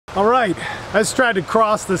All right, I just tried to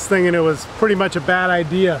cross this thing and it was pretty much a bad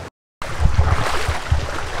idea.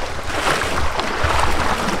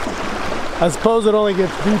 I suppose it only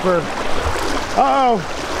gets deeper. Uh-oh,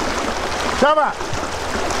 come on.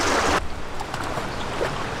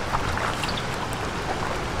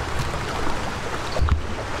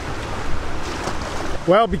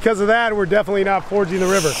 Well, because of that, we're definitely not forging the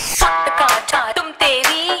river.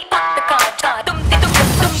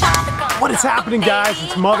 What is happening, guys?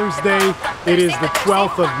 It's Mother's Day. It is the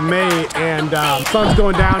 12th of May, and sun's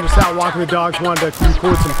going down, just out walking the dogs. Wanted to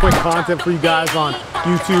record some quick content for you guys on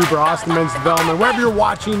YouTube or Austin Men's Development, wherever you're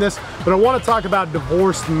watching this. But I want to talk about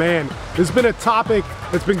divorced men. This has been a topic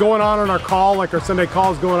that's been going on our call, like our Sunday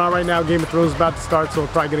call is going on right now. Game of Thrones is about to start, so we're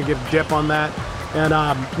probably going to get a dip on that. And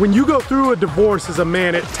when you go through a divorce as a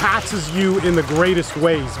man, it taxes you in the greatest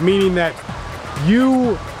ways, meaning that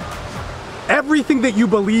everything that you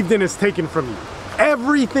believed in is taken from you.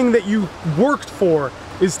 Everything that you worked for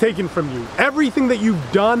is taken from you. Everything that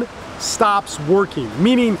you've done stops working,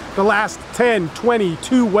 meaning the last 10,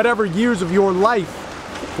 22, whatever years of your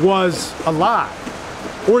life was a lie.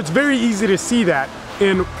 Or it's very easy to see that.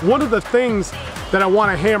 And one of the things that I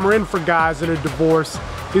want to hammer in for guys in a divorce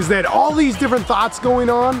is that all these different thoughts going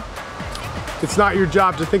on, it's not your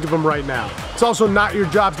job to think of them right now. It's also not your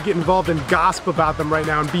job to get involved and gossip about them right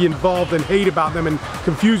now and be involved and hate about them and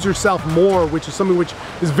confuse yourself more, which is something which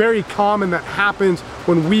is very common that happens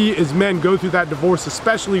when we as men go through that divorce,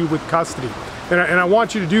 especially with custody. And I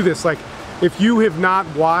want you to do this. Like, if you have not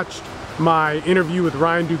watched my interview with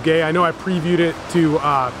Ryan Duguay, I know I previewed it to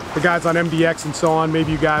the guys on MDX and so on.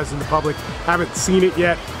 Maybe you guys in the public haven't seen it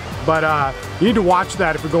yet. But you need to watch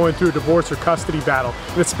that if you're going through a divorce or custody battle.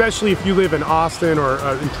 And especially if you live in Austin or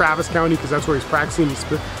in Travis County, because that's where he's practicing. He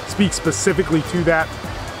speaks specifically to that.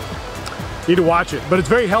 You need to watch it. But it's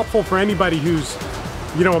very helpful for anybody who's,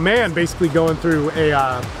 you know, a man basically going through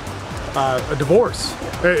a divorce.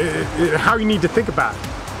 How you need to think about it.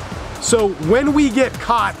 So when we get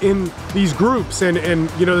caught in these groups, and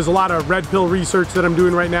you know, there's a lot of red pill research that I'm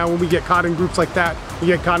doing right now. When we get caught in groups like that, we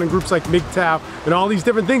get caught in groups like MGTOW and all these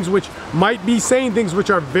different things which might be saying things which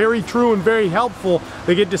are very true and very helpful.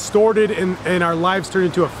 They get distorted and our lives turn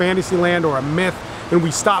into a fantasy land or a myth, and we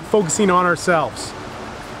stop focusing on ourselves.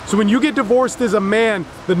 So when you get divorced as a man,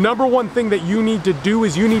 the number one thing that you need to do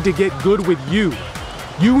is you need to get good with you.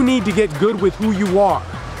 You need to get good with who you are.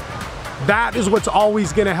 That is what's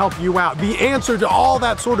always going to help you out. The answer to all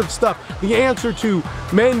that sort of stuff, the answer to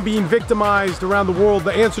men being victimized around the world,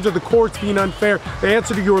 the answer to the courts being unfair, the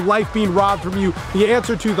answer to your life being robbed from you, the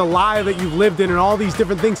answer to the lie that you've lived in and all these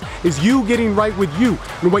different things is you getting right with you.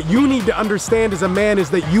 And what you need to understand as a man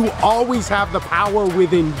is that you always have the power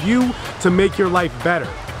within you to make your life better.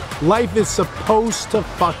 Life is supposed to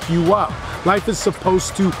fuck you up. Life is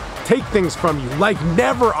supposed to take things from you. Life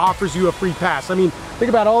never offers you a free pass. I mean, think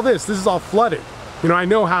about all this. This is all flooded. You know, I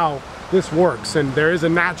know how this works, and there is a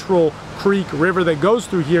natural creek, river that goes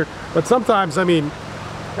through here, but sometimes, I mean,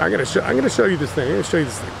 I'm gonna show you this thing. I'm gonna show you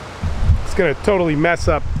this thing. It's gonna totally mess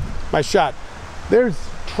up my shot. There's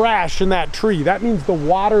trash in that tree. That means the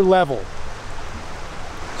water level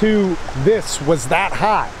to this was that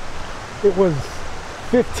high. It was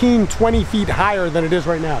 15, 20 feet higher than it is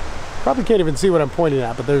right now. Probably can't even see what I'm pointing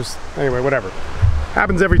at, but there's, anyway, whatever.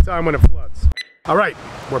 Happens every time when it floods. All right,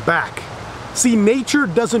 we're back. See, nature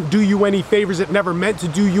doesn't do you any favors. It never meant to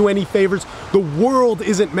do you any favors. The world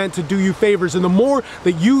isn't meant to do you favors. And the more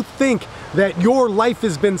that you think that your life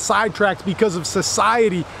has been sidetracked because of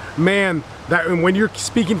society, man, that when you're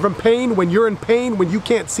speaking from pain, when you're in pain, when you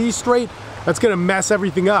can't see straight, that's gonna mess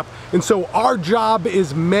everything up. And so our job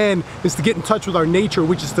as men is to get in touch with our nature,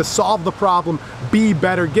 which is to solve the problem, be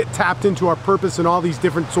better, get tapped into our purpose and all these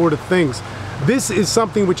different sort of things. This is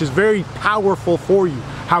something which is very powerful for you.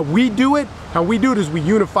 How we do it is we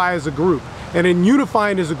unify as a group. And in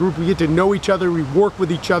unifying as a group, we get to know each other, we work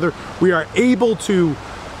with each other, we are able to,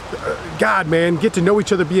 God, man, get to know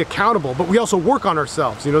each other, be accountable, but we also work on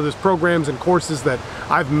ourselves. You know, there's programs and courses that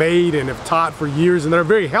I've made and have taught for years and they're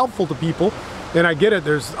very helpful to people. And I get it,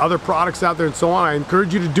 there's other products out there and so on. I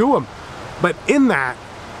encourage you to do them. But in that,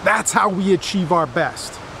 that's how we achieve our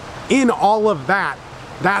best. In all of that,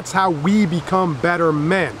 that's how we become better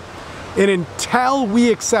men. And until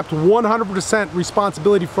we accept 100%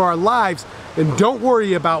 responsibility for our lives and don't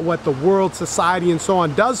worry about what the world, society, and so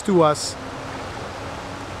on does to us,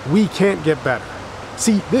 we can't get better.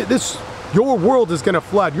 See, your world is gonna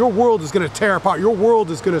flood, your world is gonna tear apart, your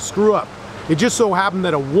world is gonna screw up. It just so happened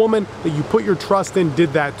that a woman that you put your trust in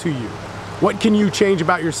did that to you. What can you change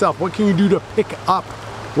about yourself? What can you do to pick up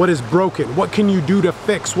what is broken? What can you do to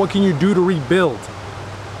fix? What can you do to rebuild?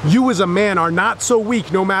 You as a man are not so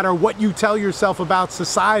weak, no matter what you tell yourself about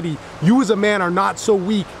society. You as a man are not so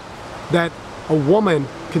weak that a woman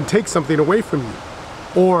can take something away from you,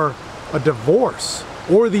 or a divorce,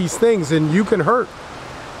 or these things, and you can hurt.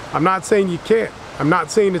 I'm not saying you can't. I'm not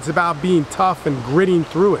saying it's about being tough and gritting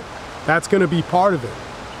through it. That's going to be part of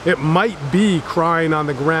it. It might be crying on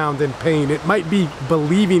the ground in pain. It might be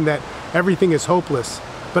believing that everything is hopeless.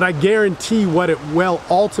 But I guarantee what it will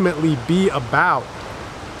ultimately be about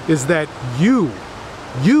is that you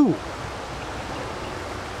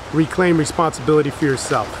reclaim responsibility for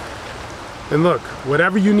yourself. And look,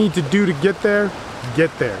 whatever you need to do to get there,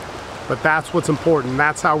 get there. But that's what's important.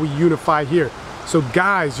 That's how we unify here. So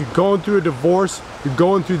guys, you're going through a divorce, you're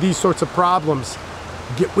going through these sorts of problems,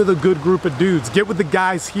 get with a good group of dudes. Get with the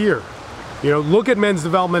guys here. You know, look at Men's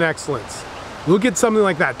Development Excellence. Look at something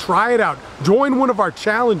like that. Try it out. Join one of our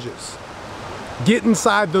challenges. Get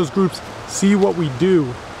inside those groups. See what we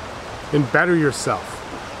do and better yourself.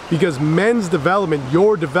 Because men's development,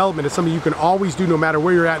 your development, is something you can always do no matter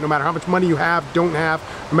where you're at, no matter how much money you have, don't have,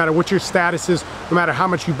 no matter what your status is, no matter how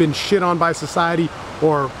much you've been shit on by society,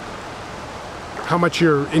 or how much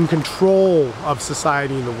you're in control of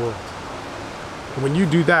society in the world. And when you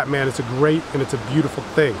do that, man, it's a great and it's a beautiful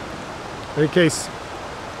thing. In any case,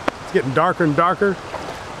 it's getting darker and darker.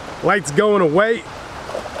 Light's going away.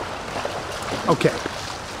 Okay,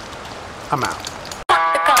 I'm out.